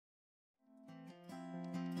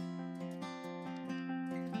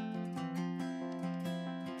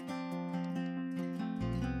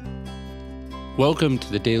Welcome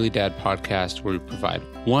to the Daily Dad Podcast, where we provide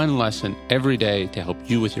one lesson every day to help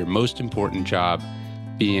you with your most important job,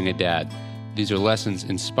 being a dad. These are lessons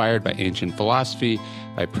inspired by ancient philosophy,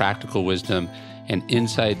 by practical wisdom, and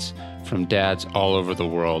insights from dads all over the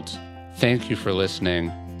world. Thank you for listening,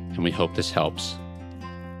 and we hope this helps.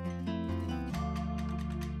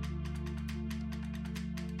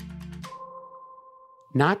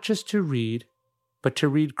 Not just to read, but to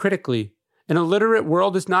read critically. An illiterate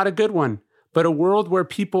world is not a good one. But a world where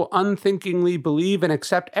people unthinkingly believe and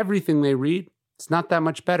accept everything they read, it's not that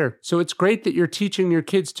much better. So it's great that you're teaching your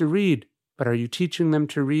kids to read, but are you teaching them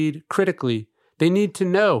to read critically? They need to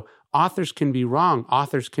know authors can be wrong,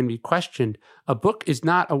 authors can be questioned. A book is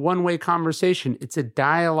not a one-way conversation. It's a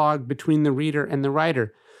dialogue between the reader and the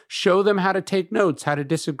writer. Show them how to take notes, how to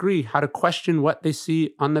disagree, how to question what they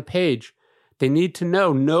see on the page. They need to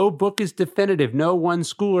know no book is definitive. No one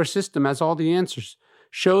school or system has all the answers.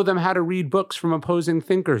 Show them how to read books from opposing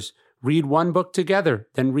thinkers. Read one book together,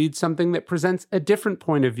 then read something that presents a different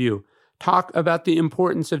point of view. Talk about the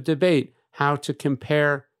importance of debate, how to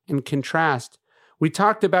compare and contrast. We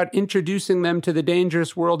talked about introducing them to the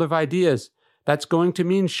dangerous world of ideas. That's going to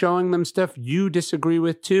mean showing them stuff you disagree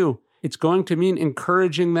with too. It's going to mean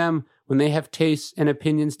encouraging them when they have tastes and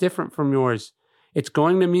opinions different from yours. It's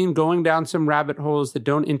going to mean going down some rabbit holes that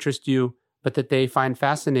don't interest you, but that they find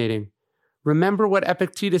fascinating. Remember what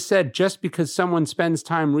Epictetus said, just because someone spends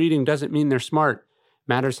time reading doesn't mean they're smart. It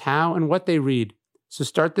matters how and what they read. So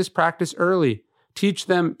start this practice early. Teach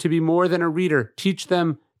them to be more than a reader. Teach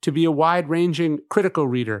them to be a wide-ranging critical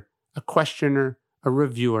reader, a questioner, a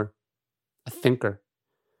reviewer, a thinker.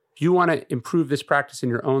 If you want to improve this practice in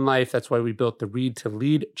your own life, that's why we built the Read to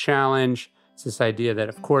Lead Challenge. It's this idea that,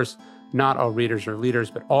 of course, not all readers are leaders,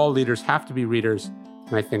 but all leaders have to be readers.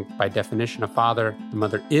 And I think by definition, a father, the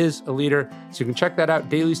mother is a leader. So you can check that out,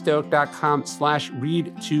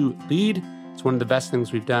 dailystoic.com/read-to-lead. It's one of the best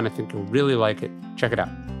things we've done. I think you'll really like it. Check it out.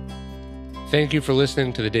 Thank you for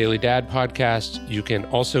listening to the Daily Dad Podcast. You can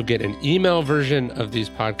also get an email version of these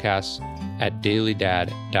podcasts at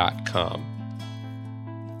dailydad.com.